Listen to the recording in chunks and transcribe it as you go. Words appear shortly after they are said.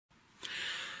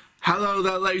Hello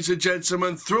there, ladies and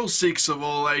gentlemen, thrill seekers of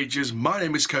all ages. My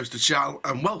name is Coaster Chall,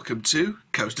 and welcome to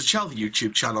Coaster Chall, the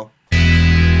YouTube channel.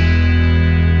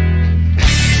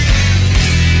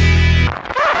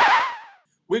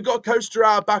 We've got Coaster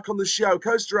Chall back on the show.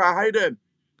 Coaster Chall, how you doing?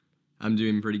 I'm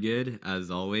doing pretty good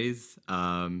as always.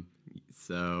 I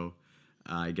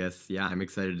guess yeah, I'm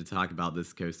excited to talk about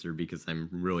this coaster because I'm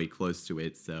really close to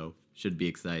it, so should be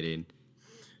exciting.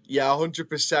 Yeah,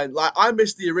 100%. Like I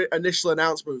missed the initial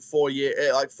announcement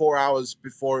 4 hours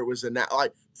before it was announced.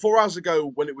 Like 4 hours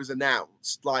ago when it was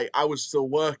announced, like I was still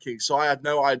working, so I had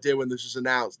no idea when this was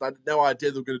announced. I had no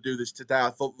idea they were going to do this today.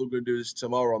 I thought they were going to do this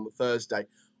tomorrow on the Thursday.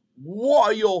 What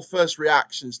are your first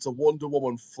reactions to Wonder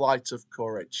Woman: Flight of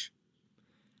Courage?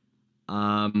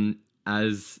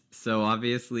 As so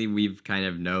obviously we've kind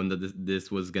of known that this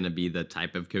was going to be the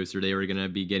type of coaster they were going to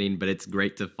be getting, but it's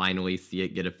great to finally see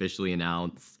it get officially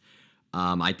announced.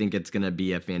 I think it's going to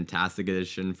be a fantastic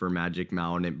addition for Magic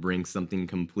Mountain. It brings something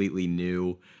completely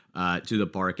new to the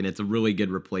park, and it's a really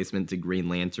good replacement to Green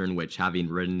Lantern, which, having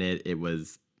ridden it, it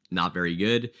was not very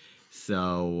good.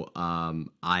 So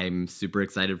I'm super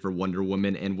excited for Wonder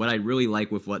Woman, and what I really like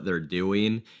with what they're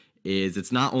doing is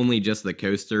it's not only just the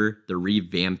coaster, they're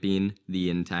revamping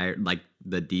the entire, like,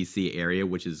 the DC area,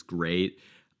 which is great.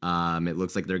 It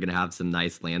looks like they're going to have some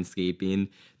nice landscaping.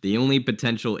 The only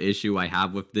potential issue I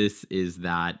have with this is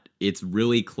that it's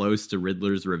really close to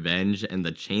Riddler's Revenge, and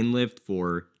the chain lift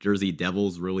for Jersey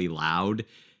Devil's really loud.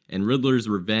 And Riddler's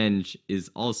Revenge is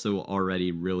also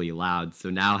already really loud. So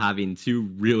now having two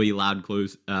really loud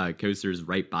coasters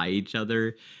right by each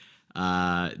other,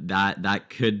 that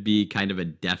could be kind of a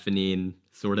deafening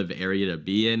sort of area to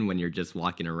be in when you're just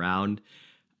walking around.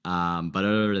 But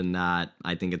other than that,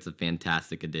 I think it's a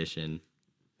fantastic addition.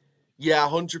 Yeah,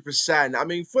 100%. I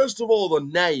mean, first of all, the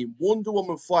name Wonder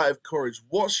Woman: Flight of Courage.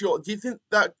 What's your? Do you think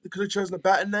that they could have chosen a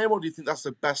better name, or do you think that's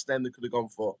the best name they could have gone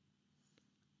for?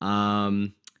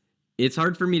 Um, it's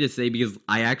hard for me to say because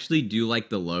I actually do like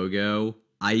the logo.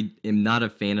 I am not a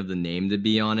fan of the name, to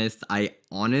be honest. I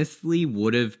honestly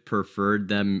would have preferred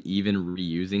them even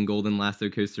reusing Golden Lasso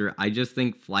Coaster. I just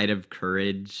think Flight of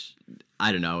Courage,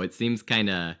 I don't know, it seems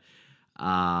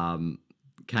um,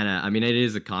 I mean, it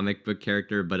is a comic book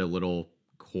character, but a little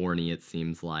corny, it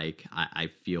seems like, I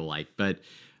feel like. But,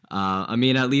 I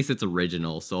mean, at least it's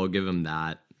original, so I'll give him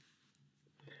that.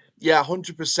 Yeah,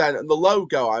 100%. And the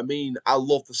logo, I mean, I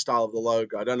love the style of the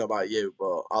logo. I don't know about you,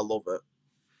 but I love it.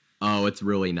 Oh, it's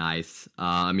really nice.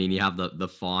 I mean, you have the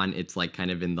font. It's like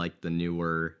kind of in like the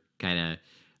newer kind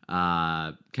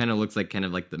of looks like kind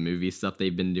of like the movie stuff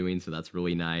they've been doing. So that's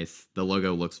really nice. The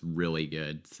logo looks really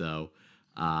good. So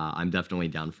I'm definitely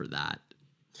down for that.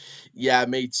 Yeah,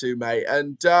 me too, mate.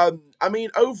 And I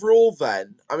mean, overall,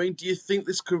 then, I mean, do you think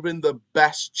this could have been the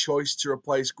best choice to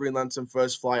replace Green Lantern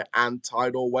First Flight and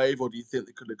Tidal Wave, or do you think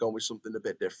they could have gone with something a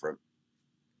bit different?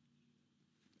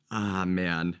 Ah,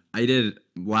 man. I did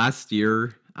last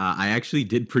year. I actually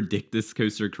did predict this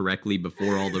coaster correctly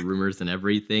before all the rumors and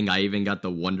everything. I even got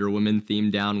the Wonder Woman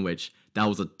theme down, which that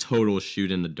was a total shoot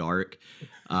in the dark.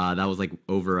 That was like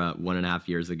over 1.5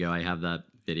 years ago. I have that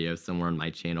video somewhere on my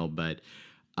channel. But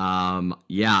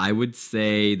yeah, I would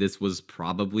say this was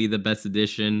probably the best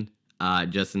edition,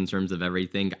 just in terms of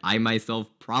everything. I myself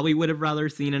probably would have rather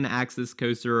seen an Axis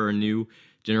coaster or a new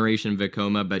generation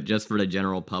Vekoma, but just for the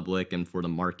general public and for the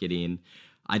marketing,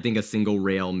 I think a single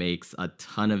rail makes a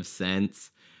ton of sense.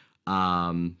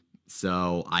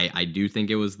 So I do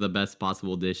think it was the best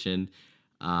possible edition,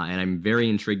 and I'm very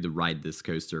intrigued to ride this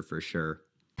coaster for sure.